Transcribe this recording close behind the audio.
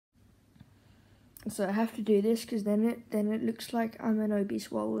So I have to do this because then it looks like I'm an obese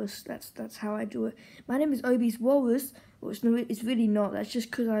walrus. That's how I do it. My name is Obese Walrus. Well, it's really not. That's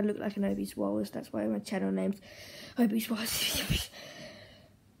just because I look like an obese walrus. That's why my channel name's Obese Walrus.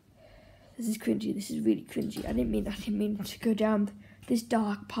 This is cringy. This is really cringy. I didn't mean to go down this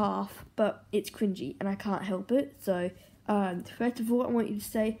dark path, but it's cringy and I can't help it. So first of all, I want you to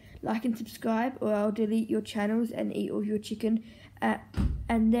say like and subscribe, or I'll delete your channels and eat all your chicken.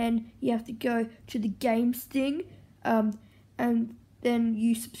 And then you have to go to the games thing, and then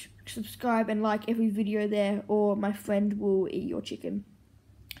you subscribe and like every video there, or my friend will eat your chicken.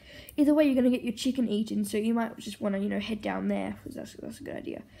 Either way, you're gonna get your chicken eaten, so you might just want to head down there, because that's a good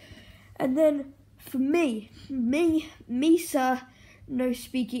idea. And then for me, sir, no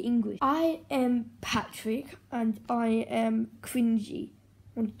speaking English. I am Patrick, and I am cringy.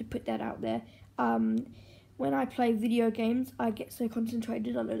 Wanted to put that out there. When I play video games, I get so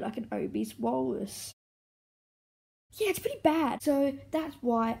concentrated I look like an obese walrus. Yeah, it's pretty bad. So that's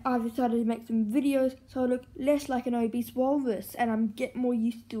why I've decided to make some videos so I look less like an obese walrus and I'm getting more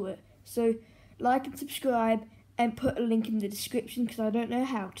used to it. So like and subscribe and put a link in the description because I don't know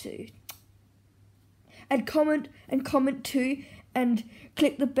how to. And comment too and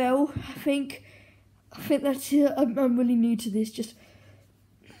click the bell. I think that's it. I'm really new to this. Just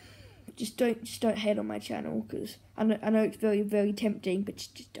don't hate on my channel because I know it's very, very tempting, but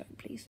just don't, please.